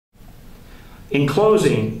In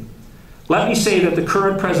closing, let me say that the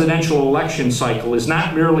current presidential election cycle is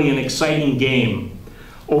not merely an exciting game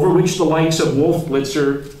over which the likes of Wolf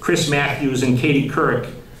Blitzer, Chris Matthews, and Katie Couric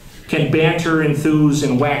can banter, enthuse,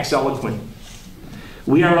 and wax eloquent.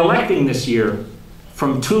 We are electing this year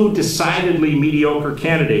from two decidedly mediocre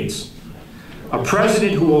candidates, a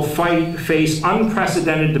president who will face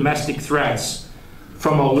unprecedented domestic threats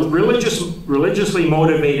from a religiously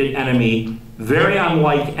motivated enemy very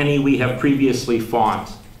unlike any we have previously fought.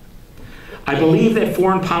 I believe that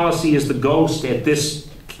foreign policy is the ghost at this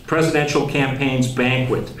presidential campaign's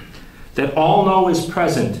banquet, that all know is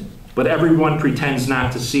present, but everyone pretends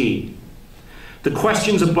not to see. The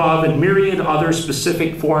questions above and myriad other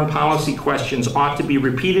specific foreign policy questions ought to be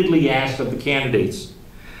repeatedly asked of the candidates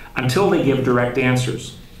until they give direct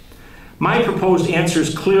answers. My proposed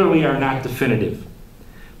answers clearly are not definitive,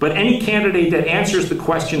 but any candidate that answers the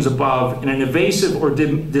questions above in an evasive or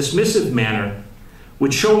dismissive manner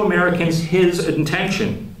would show Americans his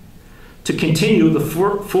intention to continue the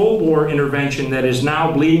full war intervention that is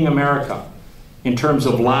now bleeding America in terms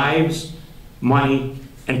of lives, money,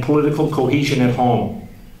 and political cohesion at home.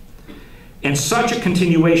 And such a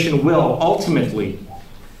continuation will ultimately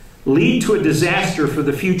lead to a disaster for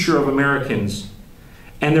the future of Americans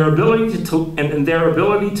and their ability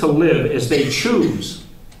to live as they choose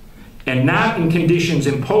and not in conditions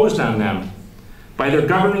imposed on them by their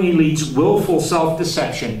governing elite's willful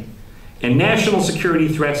self-deception and national security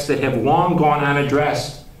threats that have long gone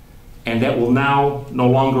unaddressed and that will now no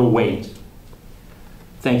longer wait.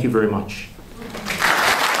 Thank you very much.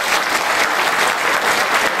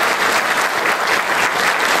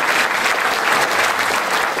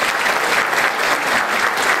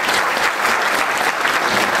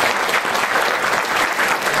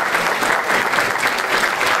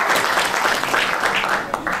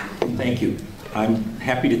 Thank you. I'm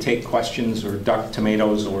happy to take questions or duck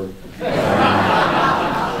tomatoes or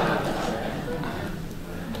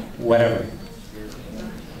whatever.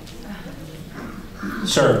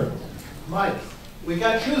 Sir. Mike, we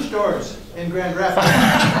got shoe stores in Grand Rapids.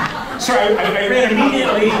 Sorry, I ran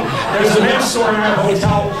immediately. There's a men's store in our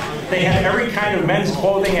hotel. They had every kind of men's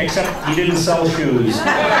clothing except you didn't sell shoes. And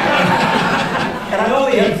I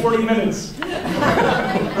only had 40 minutes.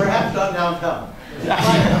 Perhaps not downtown.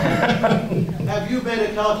 Have you made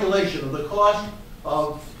a calculation of the cost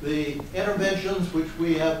of the interventions which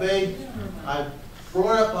we have made? I've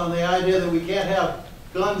brought up on the idea that we can't have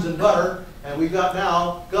guns and butter, and we've got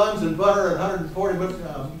now guns and butter and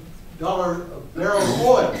 $140 barrels of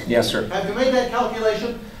oil. Yes, sir. Have you made that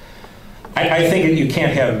calculation? I think you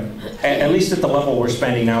can't have, at least at the level we're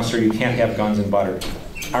spending now, sir, you can't have guns and butter.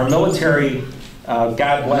 Our military,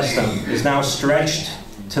 God bless them, is now stretched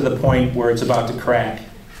to the point where it's about to crack.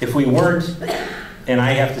 If we weren't, and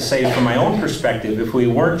I have to say from my own perspective, if we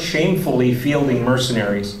weren't shamefully fielding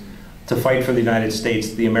mercenaries to fight for the United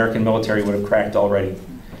States, the American military would have cracked already.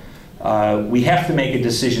 We have to make a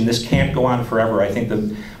decision. This can't go on forever. I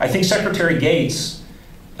think Secretary Gates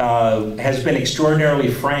has been extraordinarily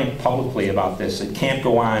frank publicly about this. It can't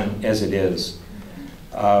go on as it is.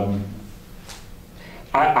 I'm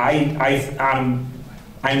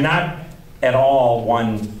not at all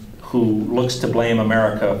one who looks to blame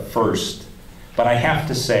America first, but I have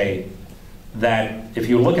to say that if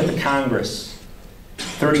you look at the Congress,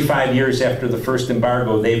 35 years after the first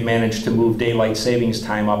embargo, they've managed to move daylight savings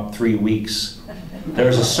time up 3 weeks.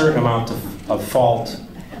 There's a certain amount of fault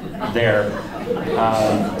there.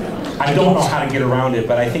 I don't know how to get around it,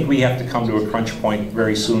 but I think we have to come to a crunch point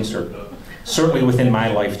very soon, sir. Certainly within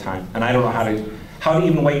my lifetime, and I don't know how to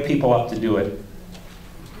even wake people up to do it.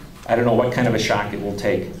 I don't know what kind of a shock it will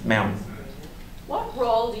take. Ma'am. What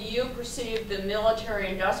role do you perceive the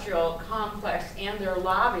military-industrial complex and their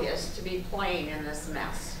lobbyists to be playing in this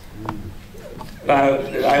mess?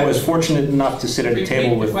 I was fortunate enough to sit at a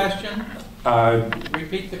table with...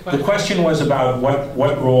 Repeat the question. The question was about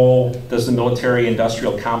what role does the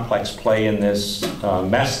military-industrial complex play in this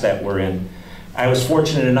mess that we're in. I was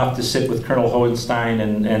fortunate enough to sit with Colonel Hohenstein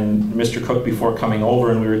and Mr. Cook before coming over,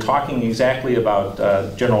 and we were talking exactly about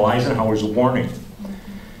General Eisenhower's warning.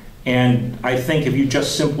 And I think if you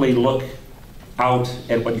just simply look out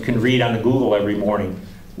at what you can read on the Google every morning,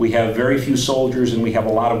 we have very few soldiers and we have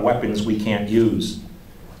a lot of weapons we can't use.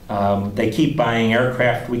 They keep buying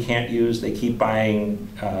aircraft we can't use. They keep buying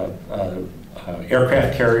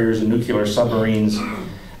aircraft carriers and nuclear submarines.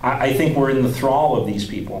 I think we're in the thrall of these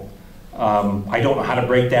people. I don't know how to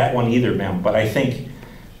break that one either, ma'am, but I think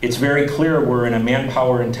it's very clear we're in a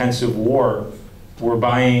manpower-intensive war. We're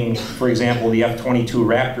buying, for example, the F-22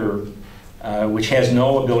 Raptor which has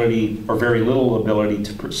no ability or very little ability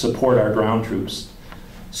to support our ground troops.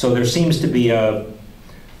 So there seems to be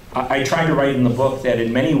I tried to write in the book that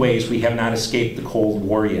in many ways we have not escaped the Cold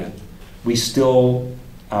War yet. We still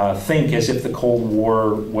think as if the Cold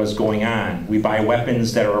War was going on. We buy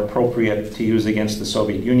weapons that are appropriate to use against the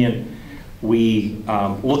Soviet Union. We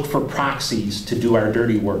look for proxies to do our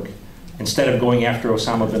dirty work. Instead of going after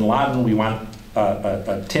Osama bin Laden, we want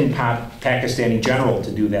a tin pot Pakistani general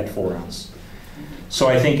to do that for us. So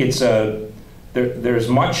I think it's there's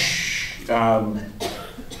much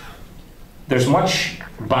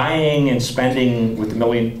buying and spending with the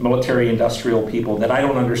military-industrial people that I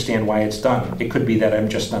don't understand why it's done. It could be that I'm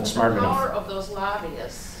just not smart enough. The power of those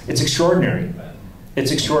lobbyists. It's extraordinary.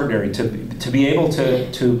 It's extraordinary to be able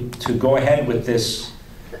to go ahead with this.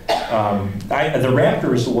 The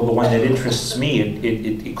Raptor is the one that interests me.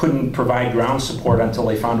 It couldn't provide ground support until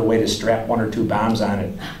they found a way to strap 1 or 2 bombs on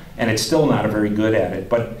it, and it's still not very good at it.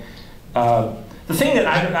 But the thing that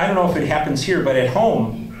I don't know if it happens here, but at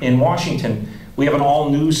home in Washington, we have an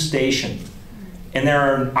all-news station, and there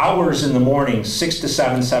are hours in the morning, 6 to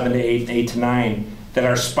 7, 7 to 8, and 8 to 9, that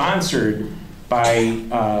are sponsored by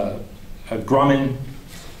Grumman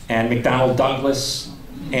and McDonnell Douglas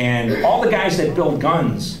and all the guys that build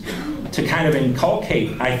guns to kind of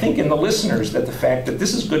inculcate, I think, in the listeners that the fact that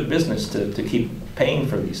this is good business to keep paying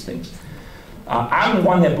for these things. I'm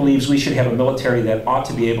one that believes we should have a military that ought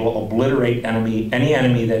to be able to obliterate any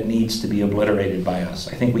enemy that needs to be obliterated by us.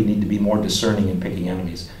 I think we need to be more discerning in picking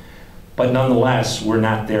enemies. But nonetheless, we're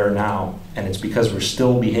not there now, and it's because we're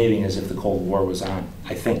still behaving as if the Cold War was on,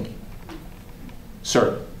 I think.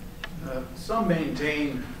 Sir? Some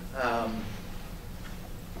maintain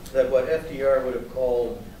that what FDR would have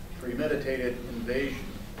called premeditated invasion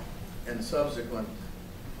and subsequent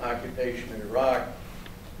occupation of Iraq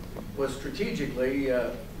was strategically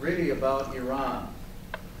really about Iran.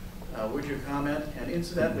 Would you comment? And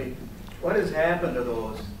incidentally, what has happened to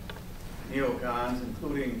those neocons,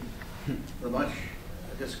 including the much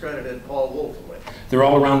discredited Paul Wolfowitz? They're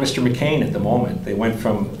all around Mr. McCain at the moment. They went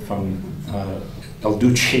from El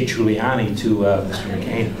Duce Giuliani to Mr.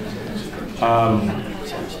 McCain.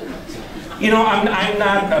 You know, I'm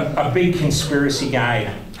not a big conspiracy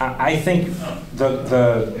guy. I think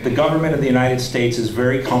the government of the United States is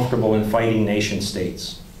very comfortable in fighting nation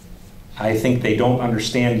states. I think they don't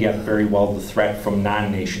understand yet very well the threat from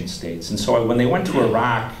non-nation states. And so when they went to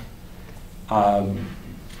Iraq,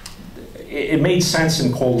 it made sense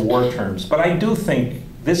in Cold War terms. But I do think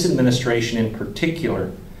this administration in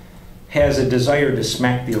particular has a desire to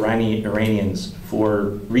smack the Iranians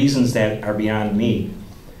for reasons that are beyond me.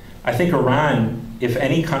 I think Iran, if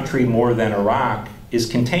any country more than Iraq, is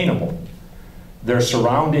containable. They're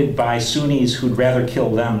surrounded by Sunnis who'd rather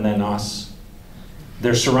kill them than us.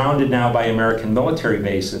 They're surrounded now by American military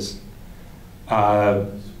bases.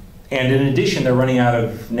 And in addition, they're running out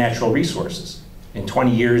of natural resources. In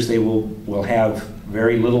 20 years, they will have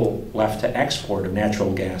very little left to export of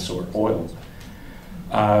natural gas or oil.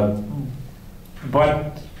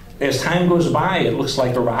 But as time goes by, it looks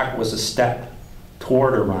like Iraq was a step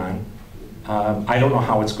toward Iran. I don't know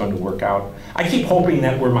how it's going to work out. I keep hoping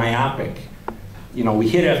that we're myopic. You know, we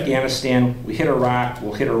hit Afghanistan, we hit Iraq,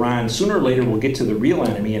 we'll hit Iran. Sooner or later, we'll get to the real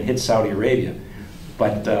enemy and hit Saudi Arabia.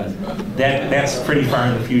 But that's pretty far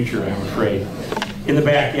in the future, I'm afraid. In the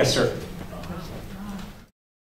back, yes, sir.